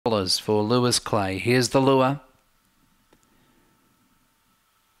for Lewis Clay. Here's the lure.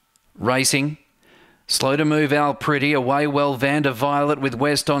 Racing. Slow to move, Al Pretty. Away well, Vander Violet with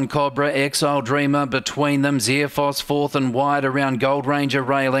West on Cobra. Exile Dreamer between them. Xeophos fourth and wide around Gold Ranger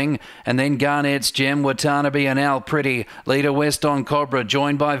railing. And then Garnett's Gem, Watanabe and Al Pretty. Leader West on Cobra,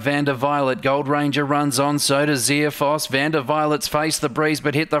 joined by Vander Violet. Gold Ranger runs on, so does Xeophos. Vander Violet's faced the breeze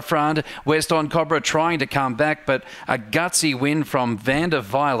but hit the front. West on Cobra trying to come back, but a gutsy win from Vander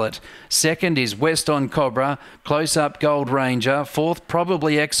Violet. Second is West on Cobra. Close up Gold Ranger. Fourth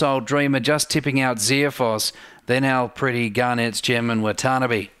probably Exile Dreamer, just tipping out Xeophos. Then Al Pretty, Garnett's Gem and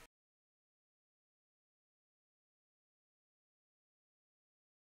Watanabe.